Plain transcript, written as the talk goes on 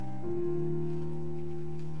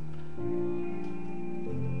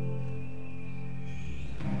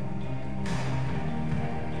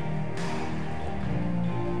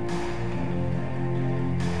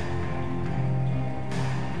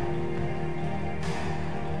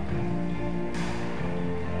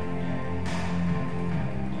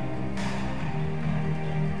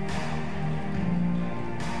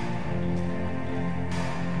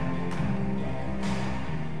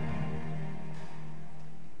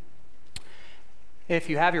If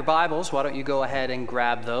you have your Bibles, why don't you go ahead and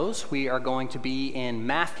grab those. We are going to be in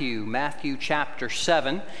Matthew chapter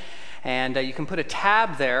 7. And you can put a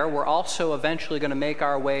tab there. We're also eventually going to make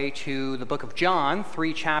our way to the book of John,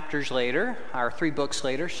 three books later,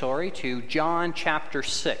 to John chapter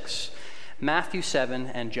 6. Matthew 7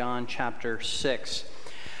 and John chapter 6.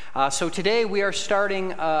 So today we are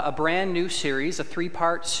starting a brand new series, a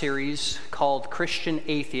three-part series called Christian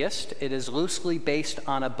Atheist. It is loosely based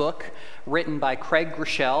on a book written by Craig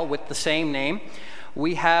Groeschel with the same name.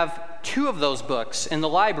 We have two of those books in the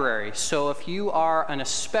library, so if you are an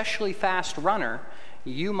especially fast runner,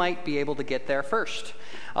 you might be able to get there first.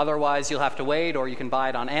 Otherwise, you'll have to wait, or you can buy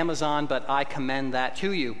it on Amazon, but I commend that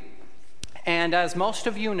to you. And as most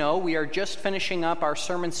of you know, we are just finishing up our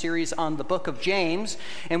sermon series on the book of James,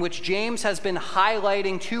 in which James has been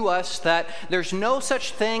highlighting to us that there's no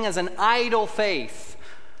such thing as an idle faith,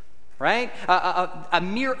 right? A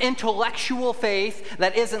mere intellectual faith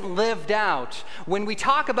that isn't lived out. When we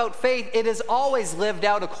talk about faith, it is always lived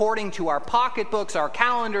out according to our pocketbooks, our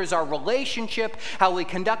calendars, our relationship, how we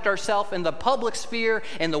conduct ourselves in the public sphere,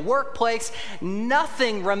 in the workplace.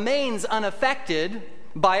 Nothing remains unaffected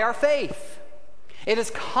by our faith. It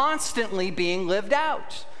is constantly being lived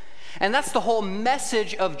out. And that's the whole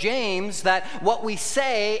message of James, that what we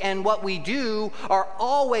say and what we do are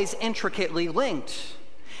always intricately linked.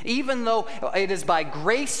 Even though it is by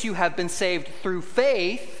grace you have been saved through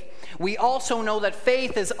faith, we also know that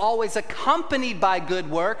faith is always accompanied by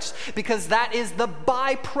good works, because that is the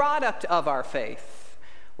byproduct of our faith.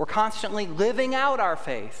 We're constantly living out our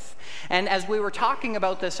faith. And as we were talking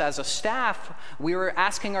about this as a staff, we were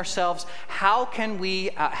asking ourselves, how can we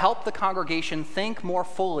help the congregation think more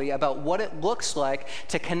fully about what it looks like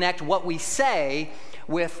to connect what we say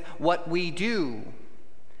with what we do?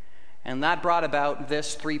 And that brought about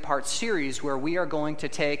this three-part series where we are going to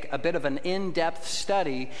take a bit of an in-depth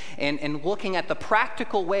study in looking at the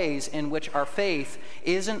practical ways in which our faith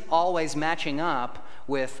isn't always matching up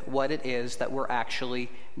with what it is that we're actually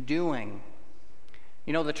doing.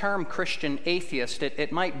 You know, the term Christian atheist,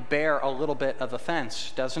 it might bear a little bit of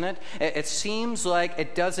offense, doesn't it? It seems like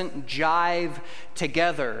it doesn't jive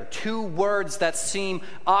together. Two words that seem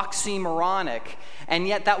oxymoronic. And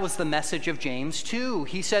yet that was the message of James too.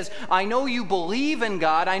 He says, I know you believe in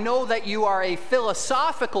God. I know that you are a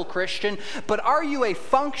philosophical Christian, but are you a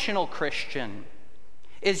functional Christian?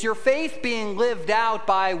 Is your faith being lived out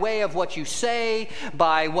by way of what you say,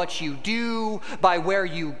 by what you do, by where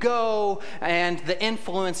you go, and the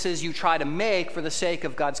influences you try to make for the sake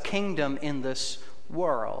of God's kingdom in this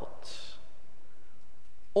world?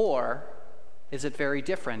 Or is it very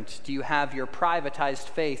different? Do you have your privatized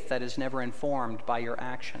faith that is never informed by your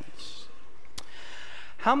actions?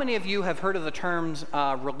 How many of you have heard of the terms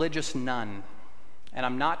religious nun? And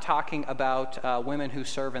I'm not talking about women who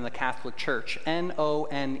serve in the Catholic Church.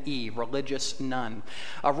 N-O-N-E, religious nun.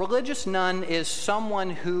 A religious nun is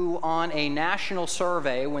someone who, on a national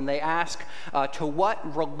survey, when they ask to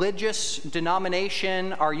what religious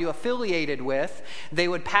denomination are you affiliated with, they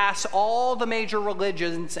would pass all the major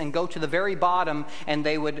religions and go to the very bottom, and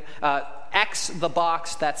they would X the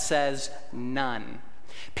box that says none.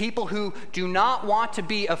 People who do not want to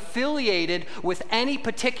be affiliated with any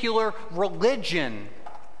particular religion.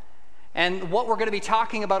 And what we're going to be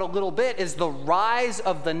talking about a little bit is the rise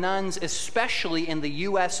of the nuns, especially in the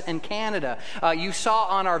U.S. and Canada. You saw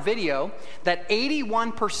on our video that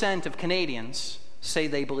 81% of Canadians say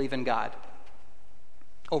they believe in God.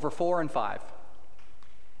 Over 4 in 5.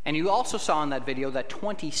 And you also saw in that video that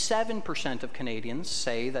 27% of Canadians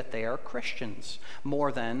say that they are Christians.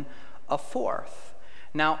 More than a fourth.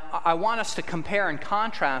 Now, I want us to compare and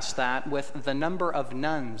contrast that with the number of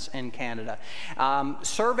nuns in Canada.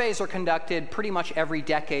 Surveys are conducted pretty much every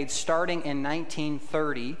decade, starting in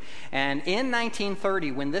 1930. And in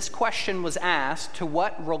 1930, when this question was asked, to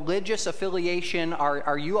what religious affiliation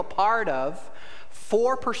are you a part of,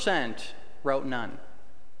 4% wrote none.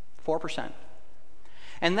 4%.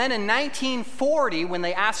 And then in 1940, when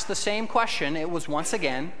they asked the same question, it was once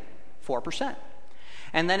again 4%.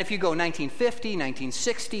 And then if you go 1950,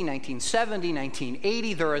 1960, 1970,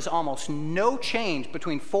 1980, there is almost no change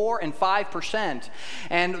between 4 and 5%.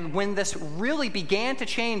 And when this really began to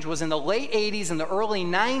change was in the late 80s and the early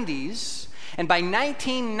 90s. And by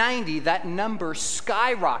 1990, that number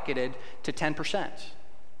skyrocketed to 10%.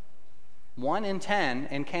 1 in 10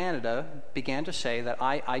 in Canada began to say that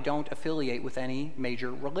I don't affiliate with any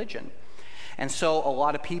major religion. And so a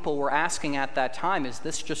lot of people were asking at that time, is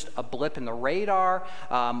this just a blip in the radar?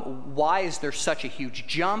 Why is there such a huge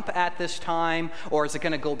jump at this time? Or is it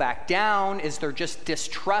going to go back down? Is there just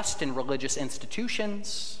distrust in religious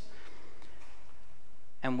institutions?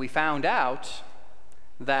 And we found out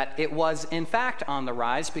that it was in fact on the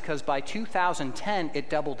rise, because by 2010 it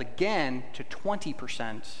doubled again to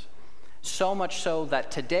 20%. So much so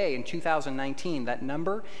that today in 2019 that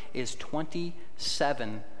number is 27%.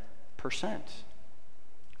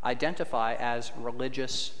 Identify as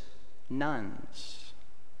religious nuns.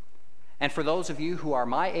 And for those of you who are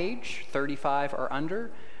my age, 35 or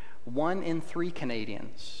under, 1 in 3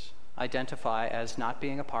 Canadians identify as not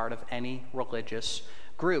being a part of any religious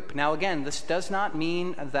group. Now again, this does not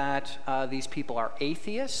mean that these people are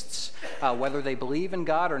atheists. Whether they believe in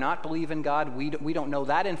God or not believe in God, we don't know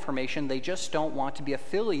that information. They just don't want to be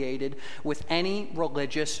affiliated with any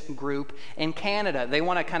religious group in Canada. They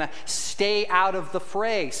want to kind of stay out of the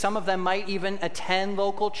fray. Some of them might even attend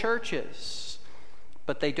local churches,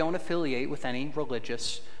 but they don't affiliate with any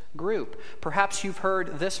religious group. Perhaps you've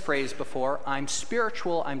heard this phrase before: I'm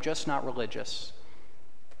spiritual, I'm just not religious.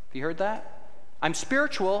 Have you heard that? I'm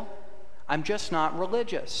spiritual, I'm just not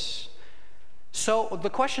religious. So the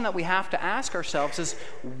question that we have to ask ourselves is,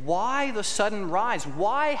 why the sudden rise?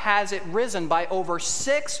 Why has it risen by over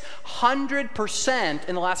 600%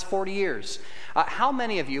 in the last 40 years? How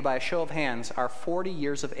many of you, by a show of hands, are 40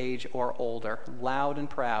 years of age or older? Loud and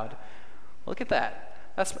proud. Look at that.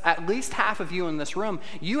 That's at least half of you in this room.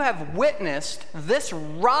 You have witnessed this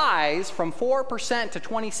rise from 4% to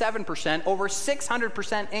 27%, over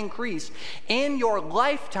 600% increase in your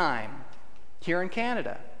lifetime here in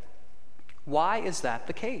Canada. Why is that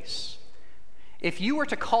the case? If you were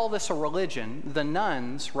to call this a religion, the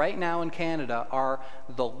nuns right now in Canada are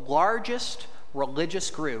the largest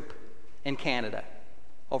religious group in Canada,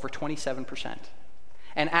 over 27%.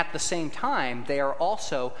 And at the same time, they are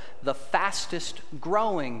also the fastest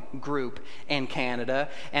growing group in Canada.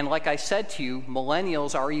 And like I said to you,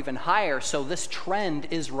 millennials are even higher. So this trend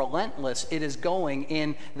is relentless. It is going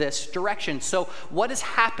in this direction. So what is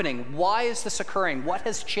happening? Why is this occurring? What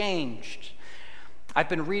has changed? I've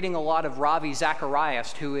been reading a lot of Ravi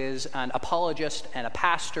Zacharias, who is an apologist and a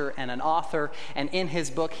pastor and an author, and in his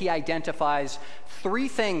book he identifies 3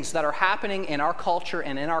 things that are happening in our culture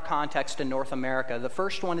and in our context in North America. The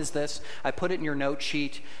first one is this, I put it in your note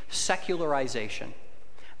sheet: secularization.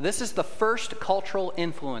 This is the first cultural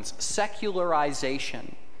influence,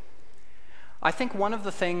 secularization. I think one of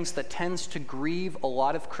the things that tends to grieve a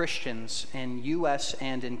lot of Christians in U.S.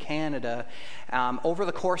 and in Canada over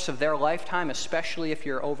the course of their lifetime, especially if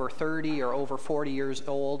you're over 30 or over 40 years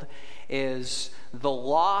old, is the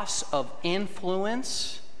loss of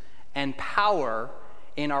influence and power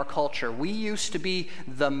in our culture. We used to be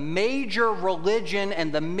the major religion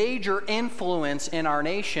and the major influence in our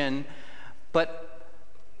nation, but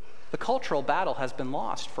the cultural battle has been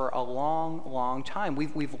lost for a long, long time.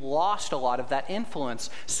 We've lost a lot of that influence.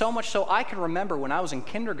 So much so I can remember when I was in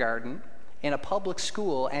kindergarten in a public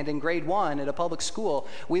school, and in grade 1 at a public school,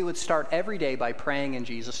 we would start every day by praying in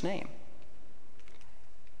Jesus' name.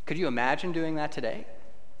 Could you imagine doing that today?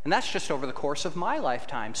 And that's just over the course of my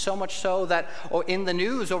lifetime. So much so that in the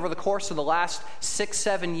news over the course of the last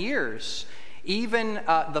 6-7 years, even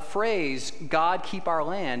the phrase, God keep our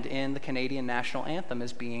land, in the Canadian national anthem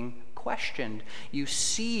is being questioned. You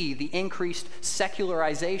see the increased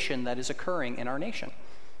secularization that is occurring in our nation.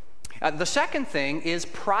 The second thing is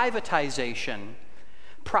privatization.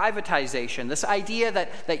 Privatization, this idea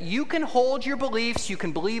that you can hold your beliefs, you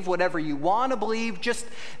can believe whatever you want to believe, just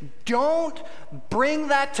don't bring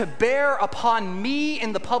that to bear upon me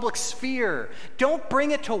in the public sphere. Don't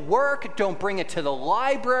bring it to work, don't bring it to the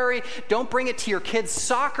library, don't bring it to your kids'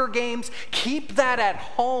 soccer games. Keep that at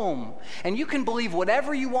home. And you can believe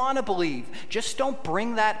whatever you want to believe, just don't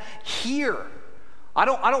bring that here. I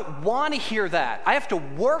don't want to hear that. I have to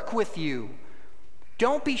work with you.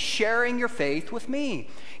 Don't be sharing your faith with me.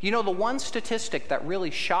 You know, the one statistic that really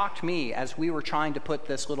shocked me as we were trying to put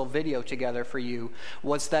this little video together for you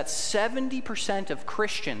was that 70% of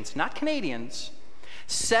Christians, not Canadians,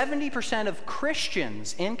 70% of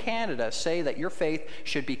Christians in Canada say that your faith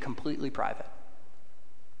should be completely private.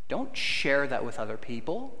 Don't share that with other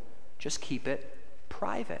people. Just keep it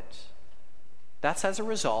private. That's as a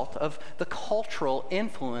result of the cultural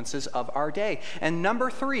influences of our day. And number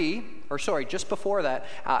 3, just before that,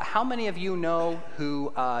 how many of you know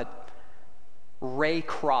who Ray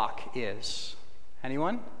Kroc is?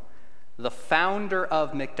 Anyone? The founder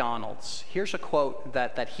of McDonald's. Here's a quote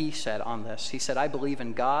that he said on this. He said, "I believe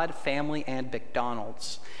in God, family, and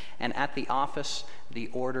McDonald's. And at the office, the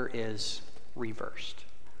order is reversed."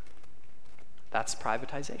 That's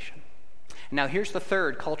privatization. Now here's the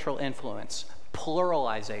third cultural influence.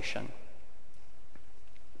 Pluralization.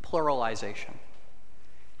 Pluralization.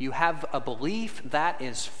 You have a belief, that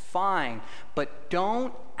is fine. But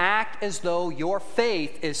don't act as though your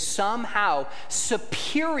faith is somehow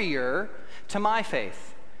superior to my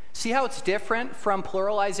faith. See how it's different from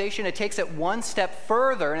pluralization? It takes it one step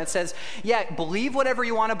further and it says, yeah, believe whatever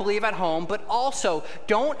you want to believe at home, but also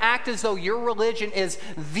don't act as though your religion is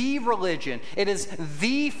the religion. It is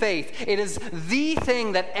the faith. It is the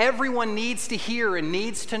thing that everyone needs to hear and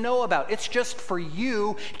needs to know about. It's just for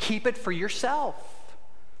you. Keep it for yourself.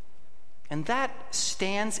 And that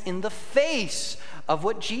stands in the face of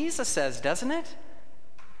what Jesus says, doesn't it?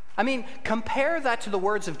 I mean, compare that to the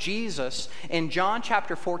words of Jesus in John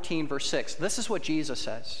chapter 14, verse 6. This is what Jesus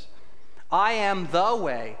says. I am the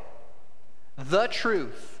way, the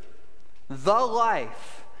truth, the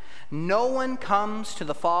life. No one comes to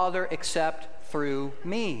the Father except through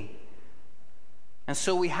me. And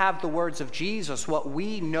so we have the words of Jesus, what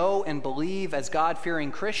we know and believe as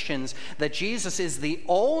God-fearing Christians, that Jesus is the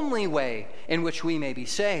only way in which we may be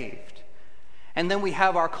saved. And then we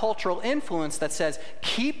have our cultural influence that says,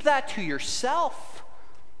 keep that to yourself.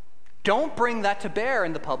 Don't bring that to bear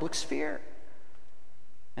in the public sphere.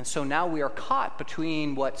 And so now we are caught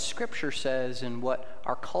between what Scripture says and what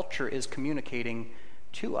our culture is communicating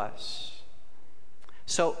to us.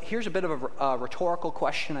 So here's a bit of a rhetorical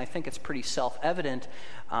question. I think it's pretty self-evident.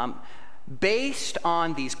 Based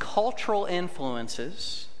on these cultural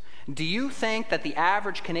influences, do you think that the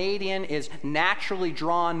average Canadian is naturally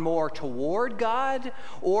drawn more toward God?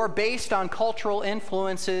 Or based on cultural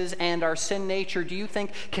influences and our sin nature, do you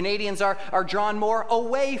think Canadians are drawn more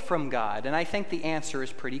away from God? And I think the answer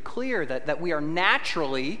is pretty clear, that we are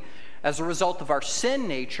naturally, as a result of our sin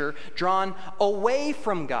nature, drawn away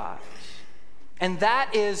from God. And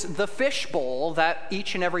that is the fishbowl that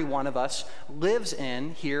each and every one of us lives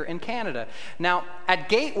in here in Canada. Now, at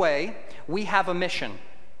Gateway, we have a mission.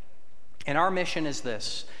 And our mission is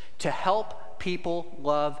this: to help people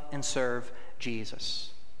love and serve Jesus.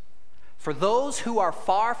 For those who are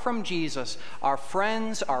far from Jesus, our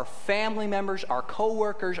friends, our family members, our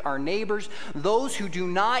co-workers, our neighbors, those who do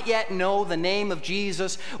not yet know the name of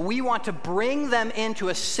Jesus, we want to bring them into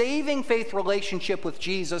a saving faith relationship with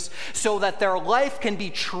Jesus so that their life can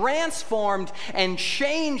be transformed and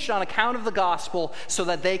changed on account of the gospel so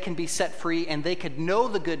that they can be set free and they could know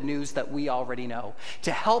the good news that we already know,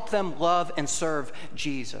 to help them love and serve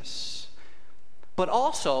Jesus. But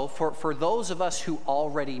also, for those of us who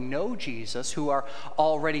already know Jesus, who are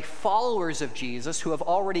already followers of Jesus, who have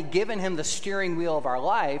already given him the steering wheel of our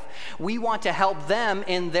life, we want to help them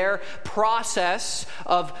in their process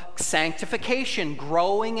of sanctification,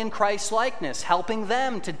 growing in Christ's likeness, helping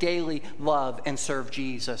them to daily love and serve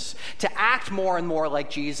Jesus, to act more and more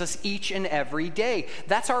like Jesus each and every day.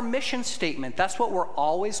 That's our mission statement. That's what we're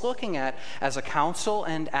always looking at as a council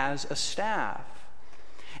and as a staff.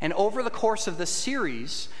 And over the course of this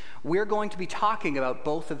series, we're going to be talking about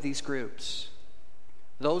both of these groups.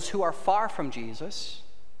 Those who are far from Jesus,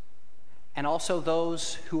 and also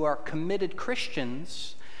those who are committed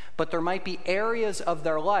Christians, but there might be areas of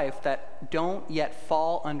their life that don't yet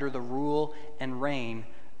fall under the rule and reign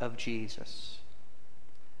of Jesus.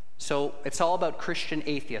 So it's all about Christian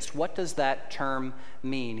atheist. What does that term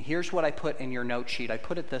mean? Here's what I put in your note sheet. I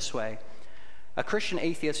put it this way. A Christian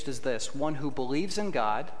atheist is this: one who believes in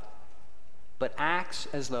God, but acts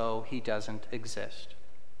as though he doesn't exist.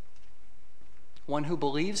 One who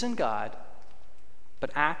believes in God, but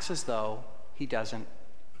acts as though he doesn't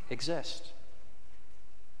exist.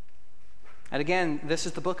 And again, this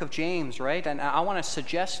is the book of James, right? And I want to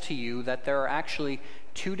suggest to you that there are actually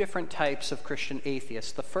two different types of Christian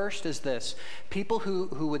atheists. The first is this: people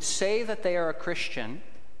who would say that they are a Christian,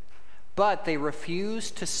 but they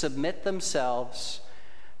refuse to submit themselves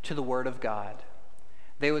to the Word of God.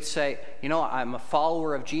 They would say, I'm a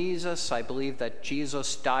follower of Jesus. I believe that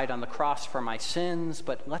Jesus died on the cross for my sins,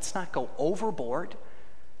 but let's not go overboard.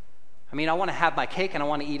 I want to have my cake and I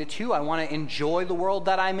want to eat it too. I want to enjoy the world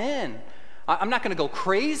that I'm in. I'm not going to go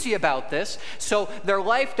crazy about this. So their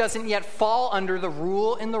life doesn't yet fall under the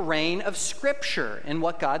rule and the reign of Scripture and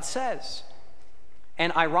what God says.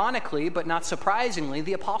 And ironically, but not surprisingly,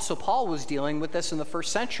 the Apostle Paul was dealing with this in the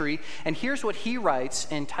first century. And here's what he writes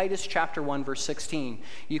in Titus chapter 1, verse 16.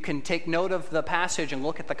 You can take note of the passage and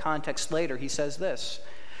look at the context later. He says this: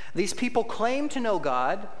 these people claim to know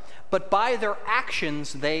God, but by their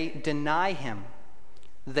actions they deny him.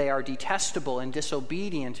 They are detestable and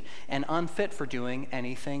disobedient and unfit for doing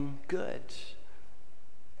anything good.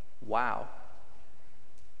 Wow.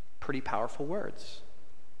 Pretty powerful words.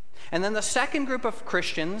 And then the second group of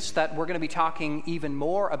Christians that we're going to be talking even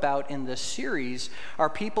more about in this series are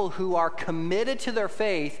people who are committed to their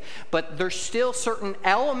faith, but there's still certain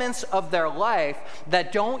elements of their life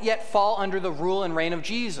that don't yet fall under the rule and reign of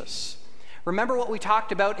Jesus. Remember what we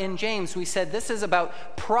talked about in James. We said this is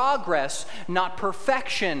about progress, not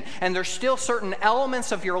perfection. And there's still certain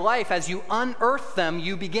elements of your life, as you unearth them,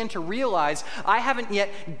 you begin to realize, I haven't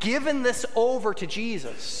yet given this over to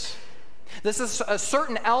Jesus. This is a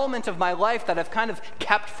certain element of my life that I've kind of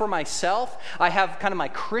kept for myself. I have kind of my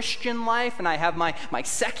Christian life, and I have my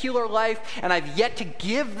secular life, and I've yet to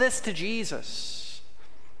give this to Jesus.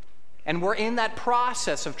 And we're in that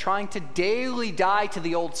process of trying to daily die to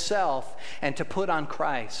the old self and to put on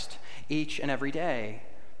Christ each and every day.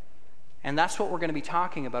 And that's what we're going to be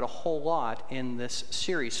talking about a whole lot in this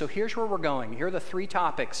series. So here's where we're going. Here are the 3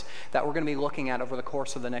 topics that we're going to be looking at over the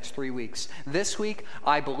course of the next 3 weeks. This week,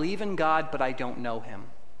 I believe in God, but I don't know him.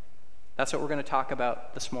 That's what we're going to talk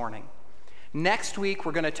about this morning. Next week,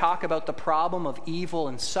 we're going to talk about the problem of evil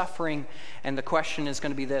and suffering, and the question is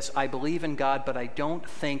going to be this: I believe in God, but I don't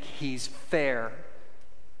think he's fair.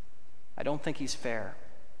 I don't think he's fair.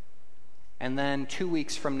 And then 2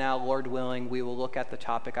 weeks from now, Lord willing, we will look at the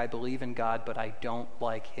topic, I believe in God, but I don't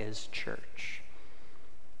like his church.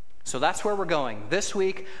 So that's where we're going. This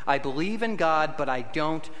week, I believe in God, but I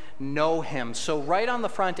don't know him. So right on the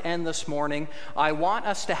front end this morning, I want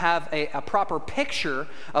us to have a proper picture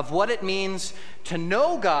of what it means to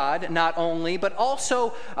know God, not only, but also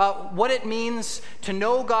what it means to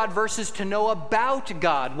know God versus to know about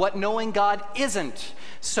God, what knowing God isn't.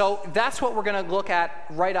 So that's what we're going to look at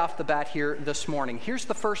right off the bat here this morning. Here's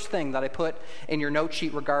the first thing that I put in your note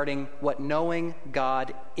sheet regarding what knowing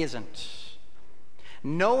God isn't.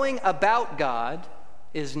 Knowing about God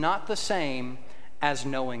is not the same as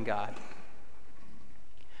knowing God.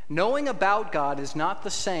 Knowing about God is not the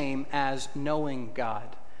same as knowing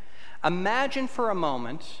God. Imagine for a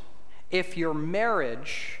moment if your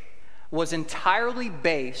marriage was entirely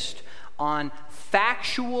based on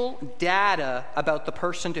factual data about the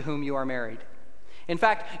person to whom you are married. In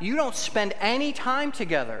fact, you don't spend any time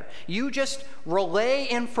together. You just relay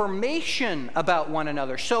information about one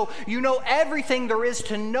another. So you know everything there is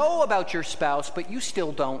to know about your spouse, but you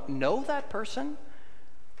still don't know that person.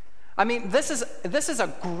 I mean, this is a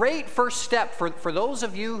great first step for those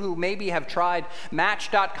of you who maybe have tried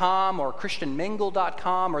Match.com or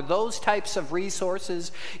ChristianMingle.com or those types of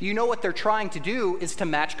resources. You know what they're trying to do is to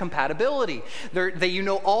match compatibility. You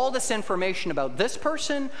know all this information about this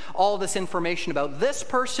person, all this information about this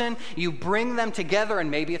person. You bring them together and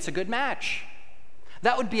maybe it's a good match.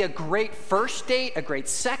 That would be a great first date, a great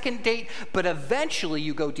second date, but eventually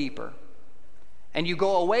you go deeper. And you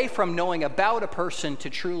go away from knowing about a person to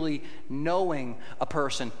truly knowing a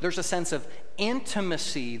person. There's a sense of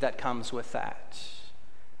intimacy that comes with that.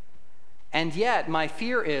 And yet, my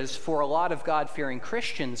fear is for a lot of God-fearing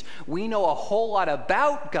Christians, we know a whole lot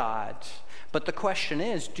about God, but the question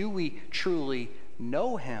is, do we truly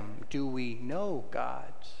know him? Do we know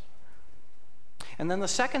God? And then the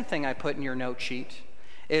second thing I put in your note sheet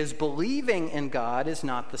is believing in God is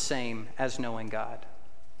not the same as knowing God.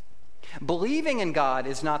 Believing in God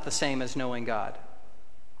is not the same as knowing God.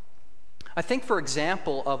 I think, for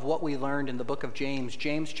example, of what we learned in the book of James,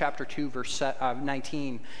 James chapter 2, verse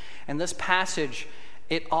 19. And this passage,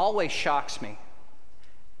 it always shocks me.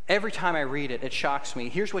 Every time I read it, it shocks me.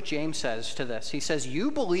 Here's what James says to this. He says,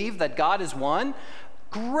 you believe that God is one?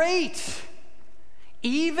 Great!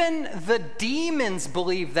 Even the demons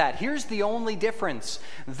believe that. Here's the only difference.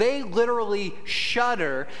 They literally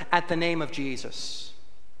shudder at the name of Jesus.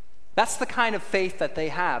 That's the kind of faith that they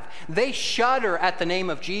have. They shudder at the name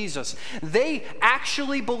of Jesus. They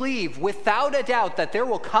actually believe without a doubt that there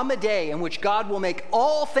will come a day in which God will make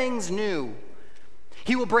all things new.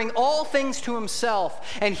 He will bring all things to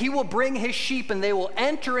himself, and he will bring his sheep, and they will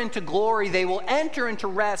enter into glory. They will enter into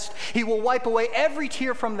rest. He will wipe away every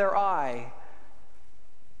tear from their eye.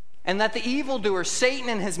 And that the evildoer, Satan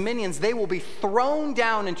and his minions, they will be thrown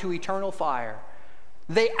down into eternal fire.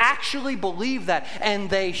 They actually believe that, and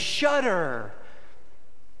they shudder.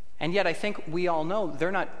 And yet I think we all know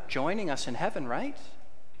they're not joining us in heaven, right?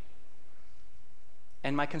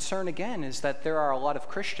 And my concern again is that there are a lot of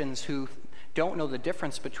Christians who don't know the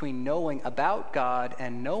difference between knowing about God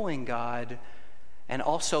and knowing God, and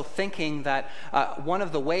also thinking that one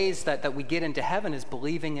of the ways that we get into heaven is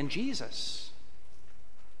believing in Jesus.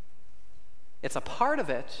 It's a part of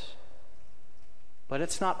it, but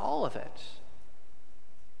it's not all of it.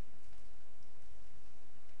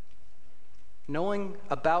 Knowing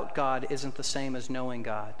about God isn't the same as knowing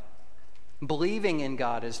God. Believing in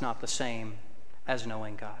God is not the same as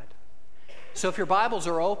knowing God. So if your Bibles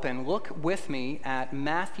are open, look with me at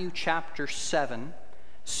Matthew chapter 7,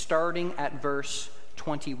 starting at verse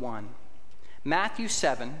 21. Matthew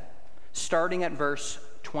 7, starting at verse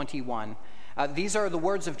 21. These are the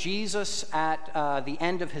words of Jesus at the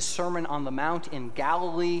end of his Sermon on the Mount in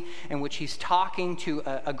Galilee, in which he's talking to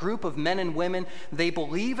a group of men and women. They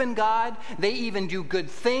believe in God. They even do good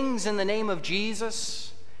things in the name of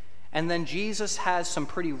Jesus. And then Jesus has some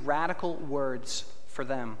pretty radical words for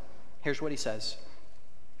them. Here's what he says.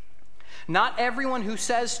 Not everyone who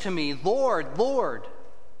says to me, Lord, Lord,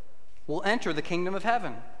 will enter the kingdom of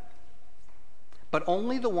heaven, but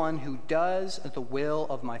only the one who does the will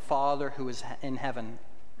of my Father who is in heaven.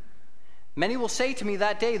 Many will say to me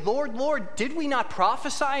that day, Lord, Lord, did we not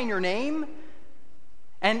prophesy in your name?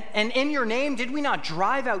 And in your name did we not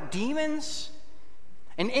drive out demons?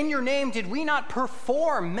 And in your name did we not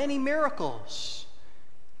perform many miracles?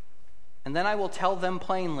 And then I will tell them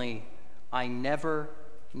plainly, I never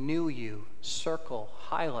knew you. Circle,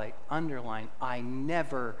 highlight, underline. I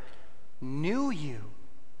never knew you.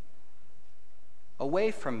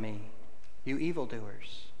 Away from me, you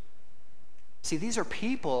evildoers. See, these are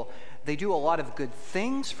people, they do a lot of good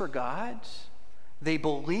things for God. They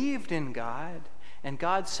believed in God. And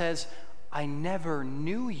God says, I never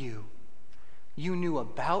knew you. You knew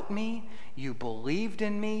about me, you believed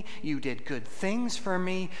in me, you did good things for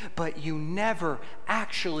me, but you never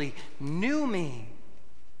actually knew me.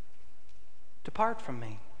 Depart from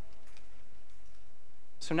me.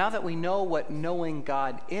 So now that we know what knowing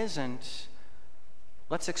God isn't,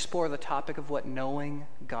 let's explore the topic of what knowing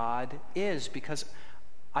God is, because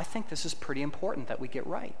I think this is pretty important that we get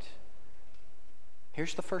right.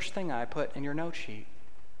 Here's the first thing I put in your note sheet.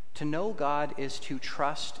 To know God is to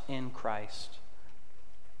trust in Christ.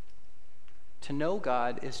 To know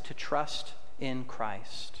God is to trust in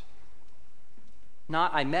Christ.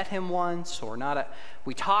 Not I met him once, or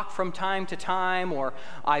we talk from time to time, or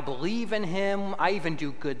I believe in him, I even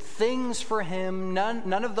do good things for him.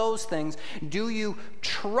 None of those things. Do you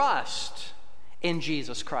trust in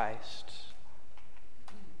Jesus Christ?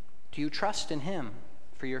 Do you trust in him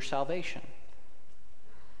for your salvation?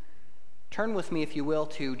 Turn with me, if you will,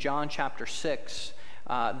 to John chapter 6.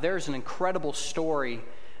 There's an incredible story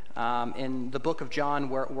in the book of John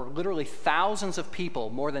where literally thousands of people,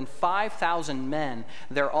 more than 5,000 men,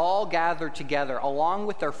 they're all gathered together along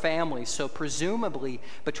with their families, so presumably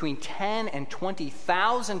between 10 and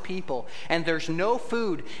 20,000 people, and there's no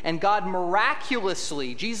food, and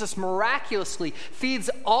Jesus miraculously feeds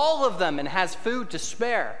all of them and has food to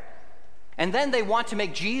spare. And then they want to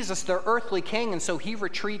make Jesus their earthly king, and so he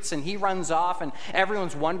retreats and he runs off, and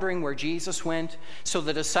everyone's wondering where Jesus went. So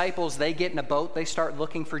the disciples, they get in a boat, they start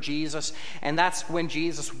looking for Jesus, and that's when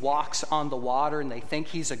Jesus walks on the water, and they think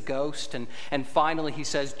he's a ghost, and finally he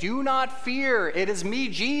says, "Do not fear, it is me,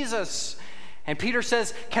 Jesus." And Peter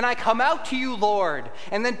says, "Can I come out to you, Lord?"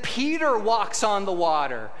 And then Peter walks on the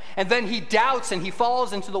water, and then he doubts and he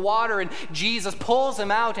falls into the water, and Jesus pulls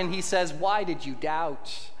him out and he says, "Why did you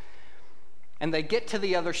doubt?" And they get to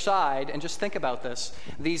the other side, and just think about this.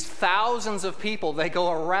 These thousands of people, they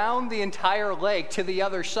go around the entire lake to the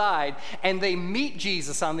other side, and they meet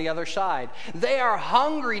Jesus on the other side. They are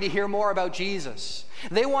hungry to hear more about Jesus.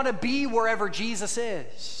 They want to be wherever Jesus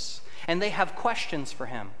is, and they have questions for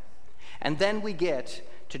him. And then we get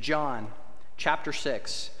to John chapter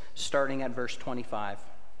 6, starting at verse 25.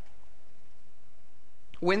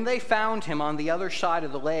 When they found him on the other side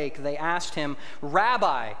of the lake, they asked him,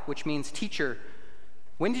 "Rabbi," which means teacher,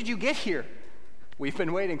 "when did you get here? We've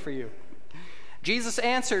been waiting for you." Jesus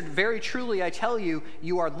answered, "Very truly, I tell you,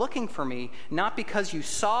 you are looking for me, not because you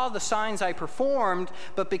saw the signs I performed,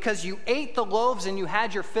 but because you ate the loaves and you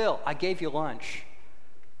had your fill. I gave you lunch.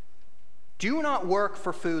 Do not work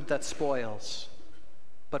for food that spoils,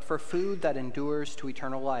 but for food that endures to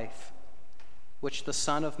eternal life, which the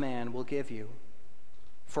Son of Man will give you.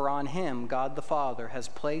 For on him God the Father has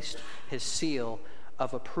placed his seal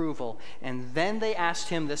of approval." And then they asked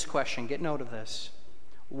him this question. Get note of this.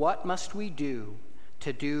 "What must we do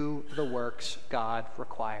to do the works God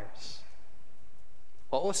requires?"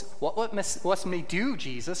 What must we do,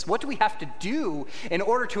 Jesus? What do we have to do in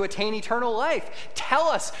order to attain eternal life? Tell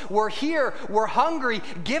us. We're here. We're hungry.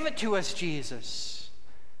 Give it to us, Jesus.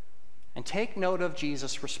 And take note of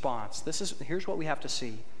Jesus' response. Here's what we have to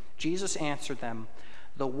see. Jesus answered them,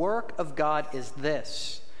 "The work of God is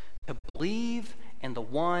this, to believe in the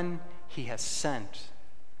one he has sent."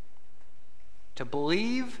 To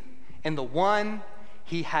believe in the one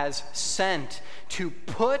he has sent. To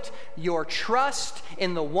put your trust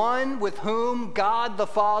in the one with whom God the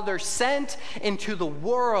Father sent into the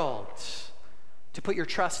world. To put your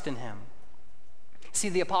trust in him. See,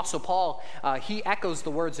 the Apostle Paul, he echoes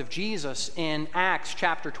the words of Jesus in Acts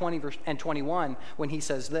chapter 20 verse, and 21 when he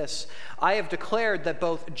says this, I have declared that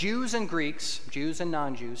both Jews and Greeks, Jews and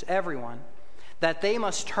non-Jews, everyone, that they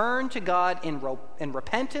must turn to God in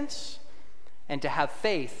repentance and to have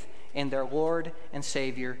faith in their Lord and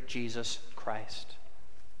Savior, Jesus Christ.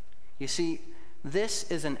 You see, this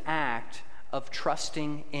is an act of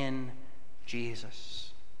trusting in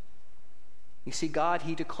Jesus. You see, God,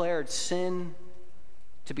 he declared sin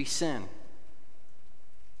to be sin,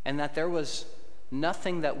 and that there was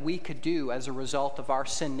nothing that we could do as a result of our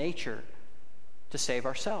sin nature to save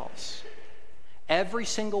ourselves. Every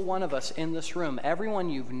single one of us in this room, everyone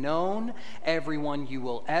you've known, everyone you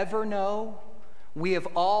will ever know, we have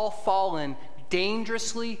all fallen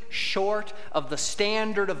dangerously short of the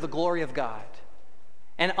standard of the glory of God.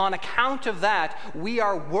 And on account of that, we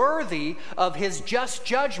are worthy of his just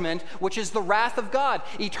judgment, which is the wrath of God,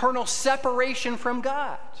 eternal separation from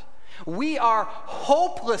God. We are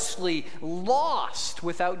hopelessly lost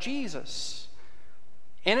without Jesus.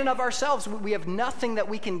 In and of ourselves, we have nothing that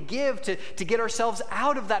we can give to get ourselves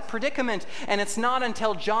out of that predicament. And it's not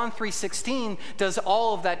until John 3:16 does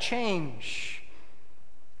all of that change.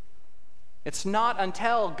 It's not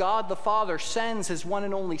until God the Father sends his one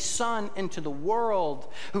and only Son into the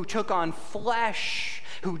world, who took on flesh,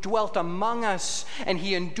 who dwelt among us, and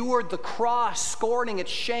he endured the cross, scorning its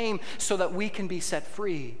shame, so that we can be set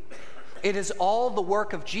free. It is all the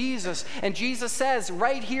work of Jesus. And Jesus says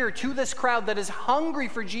right here to this crowd that is hungry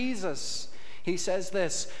for Jesus, he says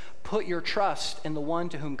this, put your trust in the one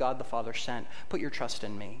to whom God the Father sent. Put your trust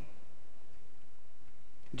in me.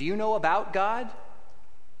 Do you know about God?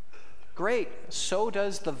 Great. So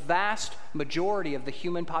does the vast majority of the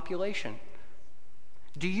human population.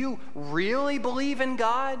 Do you really believe in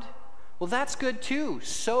God? Well, that's good too.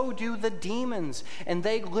 So do the demons, and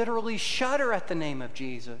they literally shudder at the name of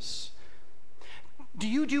Jesus. Do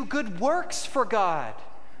you do good works for God?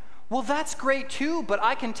 Well, that's great too, but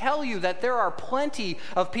I can tell you that there are plenty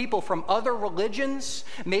of people from other religions,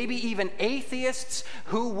 maybe even atheists,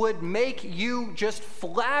 who would make you just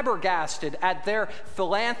flabbergasted at their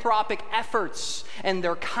philanthropic efforts and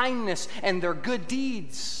their kindness and their good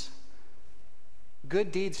deeds.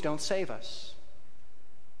 Good deeds don't save us.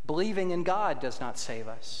 Believing in God does not save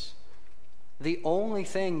us. The only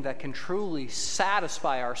thing that can truly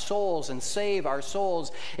satisfy our souls and save our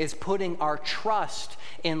souls is putting our trust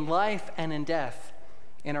in life and in death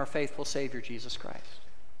in our faithful Savior, Jesus Christ.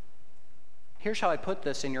 Here's how I put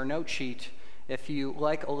this in your note sheet if you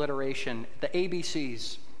like alliteration. The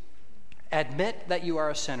ABCs. Admit that you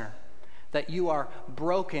are a sinner, that you are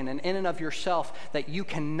broken, and in and of yourself, that you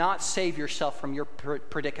cannot save yourself from your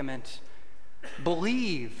predicament.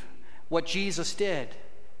 Believe what Jesus did,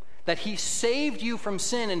 that he saved you from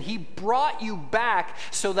sin and he brought you back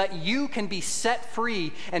so that you can be set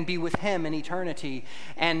free and be with him in eternity.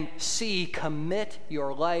 And C, commit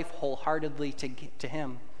your life wholeheartedly to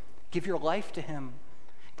him. Give your life to him.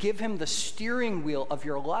 Give him the steering wheel of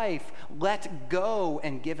your life. Let go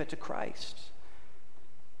and give it to Christ.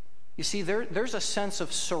 You see, there's a sense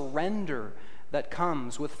of surrender that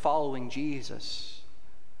comes with following Jesus.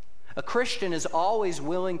 A Christian is always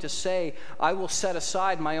willing to say, I will set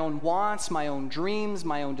aside my own wants, my own dreams,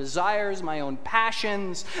 my own desires, my own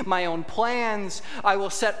passions, my own plans. I will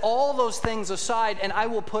set all those things aside and I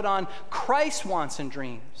will put on Christ's wants and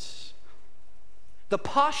dreams. The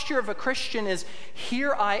posture of a Christian is,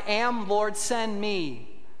 here I am, Lord, send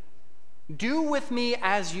me. Do with me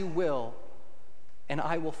as you will, and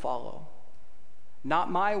I will follow. Not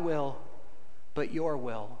my will, but your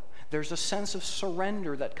will. There's a sense of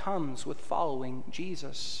surrender that comes with following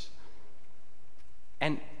Jesus.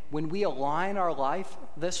 And when we align our life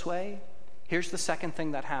this way, here's the second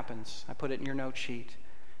thing that happens. I put it in your note sheet.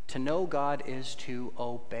 To know God is to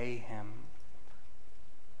obey him.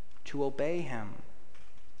 To obey him.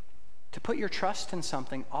 To put your trust in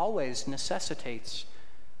something always necessitates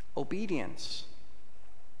obedience.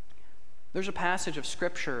 There's a passage of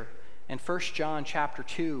Scripture in 1 John chapter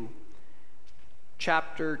 2,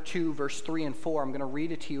 verse 3 and 4. I'm going to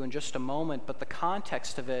read it to you in just a moment, but the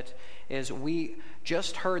context of it is we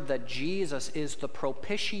just heard that Jesus is the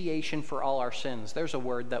propitiation for all our sins. There's a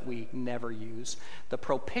word that we never use. The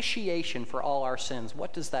propitiation for all our sins.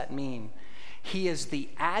 What does that mean? He is the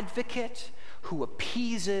advocate who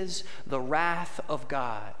appeases the wrath of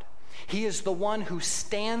God. He is the one who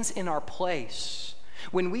stands in our place.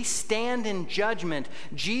 When we stand in judgment,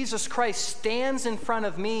 Jesus Christ stands in front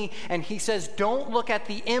of me and he says, don't look at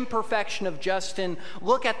the imperfection of Justin,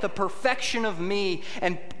 look at the perfection of me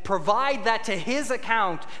and provide that to his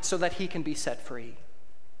account so that he can be set free.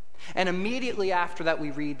 And immediately after that,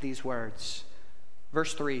 we read these words.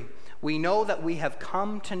 Verse 3, we know that we have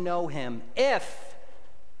come to know him if,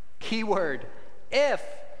 keyword, if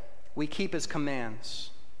we keep his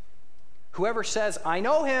commands. Whoever says, I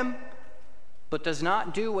know him, but does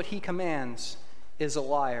not do what he commands is a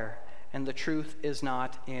liar, and the truth is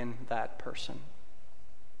not in that person.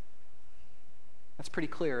 That's pretty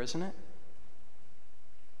clear, isn't it?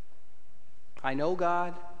 I know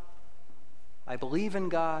God. I believe in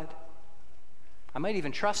God. I might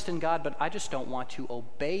even trust in God, but I just don't want to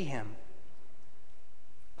obey him.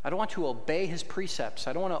 I don't want to obey his precepts.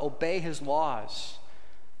 I don't want to obey his laws.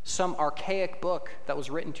 Some archaic book that was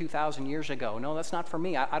written 2,000 years ago. No, that's not for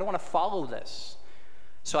me. I don't want to follow this.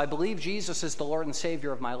 So I believe Jesus is the Lord and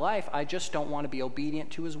Savior of my life. I just don't want to be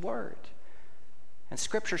obedient to his word. And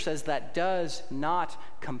Scripture says that does not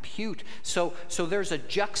compute. So there's a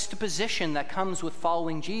juxtaposition that comes with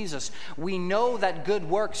following Jesus. We know that good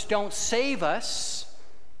works don't save us.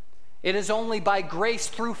 It is only by grace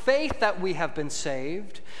through faith that we have been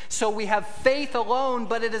saved. So we have faith alone,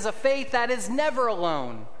 but it is a faith that is never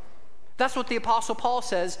alone. That's what the Apostle Paul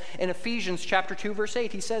says in Ephesians chapter 2, verse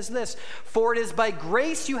 8. He says this, for it is by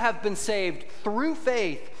grace you have been saved through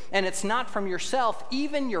faith, and it's not from yourself.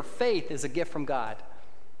 Even your faith is a gift from God.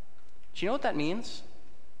 Do you know what that means?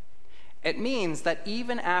 It means that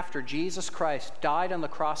even after Jesus Christ died on the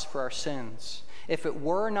cross for our sins, if it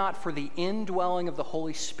were not for the indwelling of the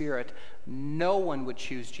Holy Spirit, no one would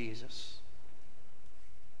choose Jesus.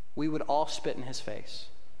 We would all spit in his face.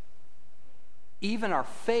 Even our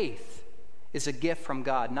faith is a gift from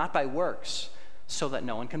God, not by works, so that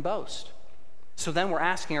no one can boast. So then we're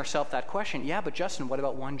asking ourselves that question. Yeah, but Justin, what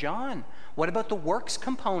about 1 John? What about the works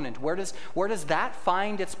component? Where does that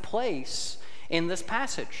find its place in this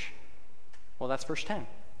passage? Well, that's verse 10.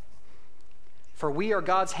 For we are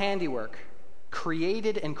God's handiwork,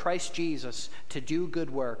 created in Christ Jesus to do good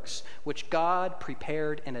works, which God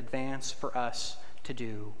prepared in advance for us to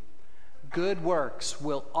do. Good works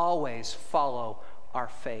will always follow our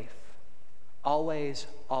faith. Always,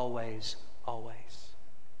 always, always.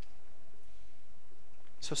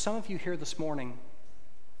 So some of you here this morning,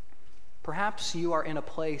 perhaps you are in a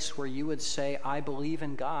place where you would say, I believe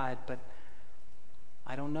in God, but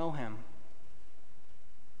I don't know him.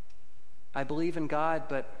 I believe in God,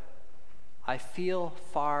 but I feel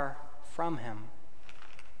far from him.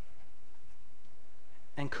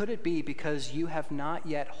 And could it be because you have not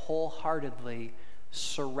yet wholeheartedly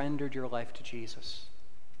surrendered your life to Jesus?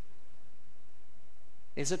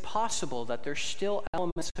 Is it possible that there's still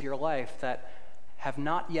elements of your life that have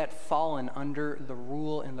not yet fallen under the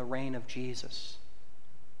rule and the reign of Jesus?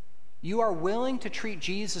 You are willing to treat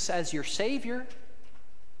Jesus as your Savior,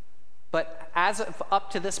 but as of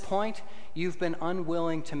up to this point, you've been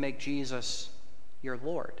unwilling to make Jesus your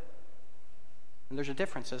Lord. And there's a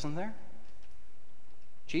difference, isn't there?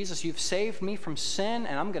 Jesus, you've saved me from sin,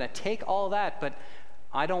 and I'm going to take all that, but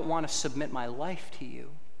I don't want to submit my life to you.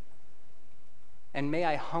 And may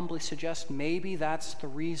I humbly suggest maybe that's the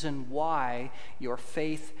reason why your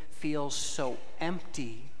faith feels so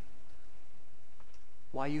empty,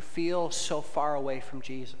 why you feel so far away from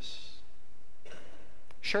Jesus.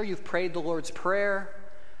 Sure, you've prayed the Lord's Prayer.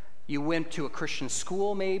 You went to a Christian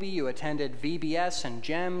school maybe. You attended VBS and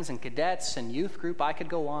GEMS and cadets and youth group. I could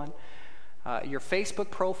go on. Your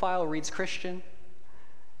Facebook profile reads Christian.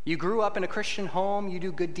 You grew up in a Christian home. You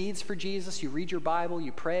do good deeds for Jesus. You read your Bible.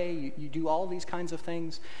 You pray. You do all these kinds of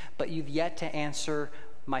things. But you've yet to answer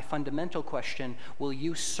my fundamental question. Will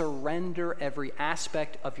you surrender every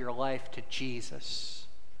aspect of your life to Jesus?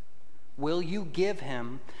 Will you give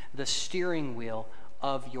him the steering wheel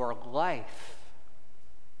of your life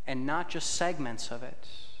and not just segments of it?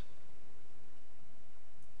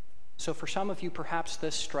 So for some of you, perhaps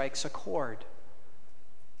this strikes a chord.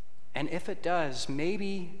 And if it does,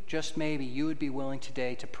 maybe, just maybe, you would be willing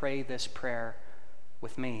today to pray this prayer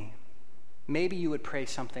with me. Maybe you would pray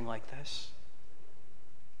something like this.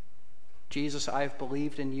 Jesus, I've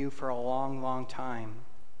believed in you for a long, long time.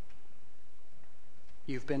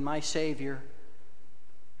 You've been my Savior,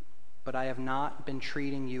 but I have not been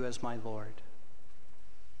treating you as my Lord.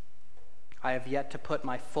 I have yet to put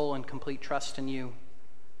my full and complete trust in you.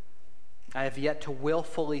 I have yet to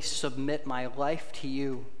willfully submit my life to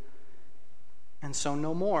you. And so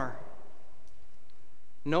no more.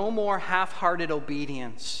 No more half-hearted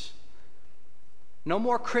obedience. No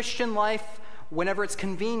more Christian life whenever it's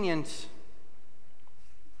convenient.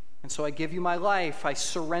 And so I give you my life. I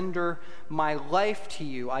surrender my life to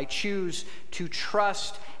you. I choose to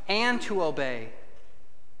trust and to obey.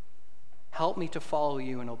 Help me to follow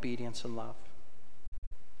you in obedience and love.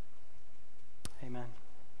 Amen.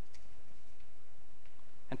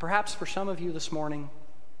 And perhaps for some of you this morning,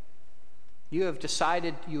 you have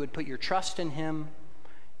decided you would put your trust in him.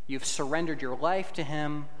 You've surrendered your life to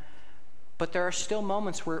him. But there are still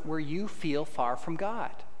moments where you feel far from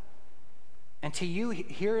God. And to you,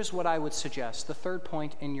 here's what I would suggest, the third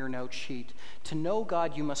point in your note sheet. To know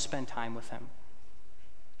God, you must spend time with him.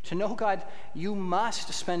 To know God, you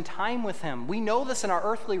must spend time with him. We know this in our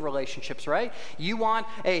earthly relationships, right? You want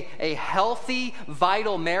a healthy,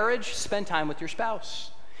 vital marriage, spend time with your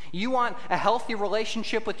spouse. You want a healthy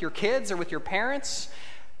relationship with your kids or with your parents,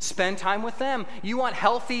 spend time with them. You want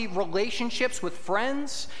healthy relationships with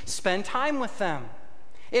friends, spend time with them.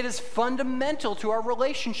 It is fundamental to our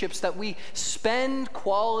relationships that we spend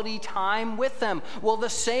quality time with them. Well, the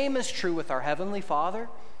same is true with our Heavenly Father.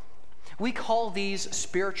 We call these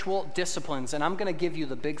spiritual disciplines, and I'm going to give you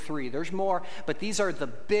the big three. There's more, but these are the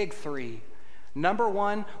big three. Number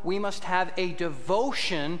one, we must have a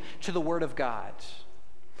devotion to the Word of God.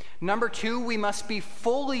 Number two, we must be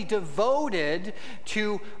fully devoted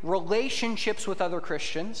to relationships with other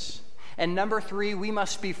Christians. And number three, we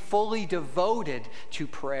must be fully devoted to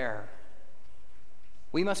prayer.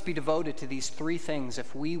 We must be devoted to these three things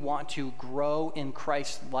if we want to grow in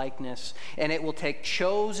Christ's likeness. And it will take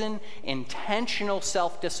chosen, intentional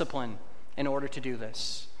self-discipline in order to do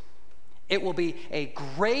this. It will be a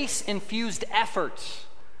grace-infused effort,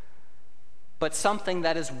 but something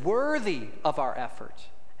that is worthy of our effort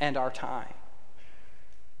and our time.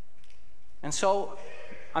 And so,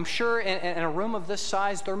 I'm sure in a room of this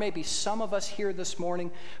size, there may be some of us here this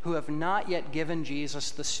morning who have not yet given Jesus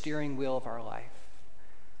the steering wheel of our life.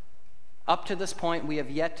 Up to this point, we have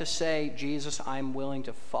yet to say, Jesus, I'm willing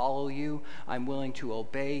to follow you. I'm willing to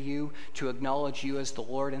obey you, to acknowledge you as the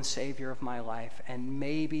Lord and Savior of my life. And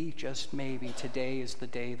maybe, just maybe, today is the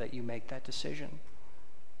day that you make that decision.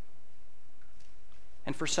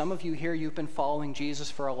 And for some of you here, you've been following Jesus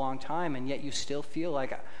for a long time, and yet you still feel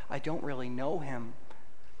like, I don't really know him.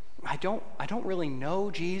 I don't really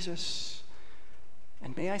know Jesus.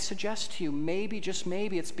 And may I suggest to you, maybe, just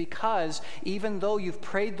maybe, it's because even though you've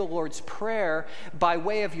prayed the Lord's Prayer, by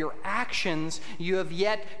way of your actions, you have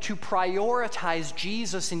yet to prioritize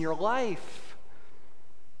Jesus in your life.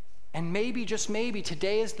 And maybe, just maybe,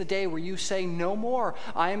 today is the day where you say, no more.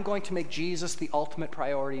 I am going to make Jesus the ultimate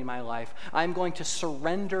priority in my life. I'm going to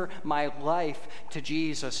surrender my life to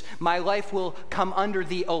Jesus. My life will come under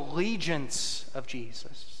the allegiance of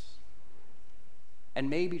Jesus. And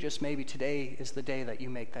maybe, just maybe, today is the day that you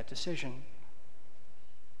make that decision.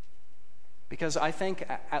 Because I think,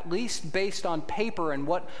 at least based on paper and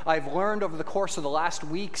what I've learned over the course of the last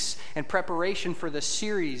weeks in preparation for this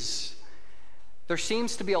series, there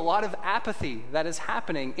seems to be a lot of apathy that is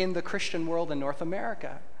happening in the Christian world in North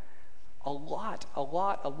America. A lot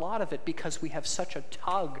of it, because we have such a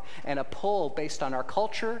tug and a pull based on our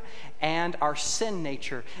culture and our sin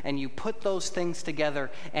nature. And you put those things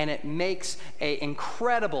together and it makes an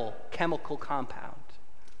incredible chemical compound.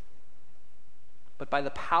 But by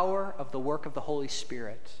the power of the work of the Holy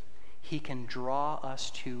Spirit, he can draw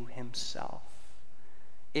us to himself.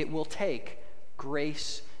 It will take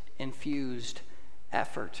grace-infused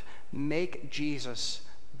effort. Make Jesus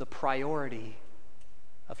the priority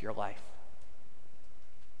of your life.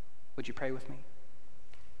 Would you pray with me?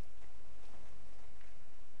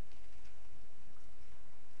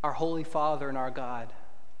 Our Holy Father and our God,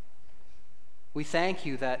 we thank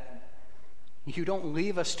you that you don't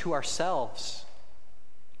leave us to ourselves,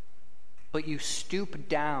 but you stoop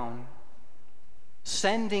down,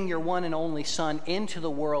 sending your one and only Son into the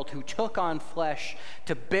world, who took on flesh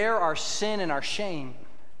to bear our sin and our shame.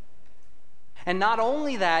 And not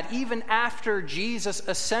only that, even after Jesus'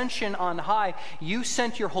 ascension on high, you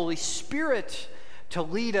sent your Holy Spirit to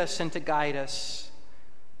lead us and to guide us.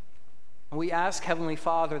 And we ask, Heavenly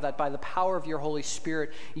Father, that by the power of your Holy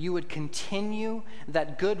Spirit, you would continue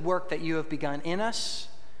that good work that you have begun in us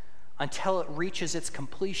until it reaches its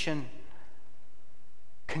completion.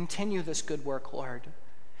 Continue this good work, Lord.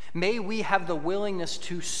 May we have the willingness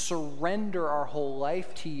to surrender our whole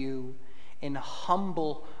life to you in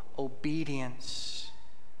humble obedience.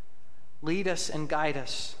 Lead us and guide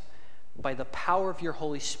us by the power of your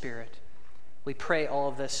Holy Spirit. We pray all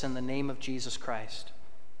of this in the name of Jesus Christ.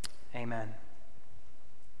 Amen.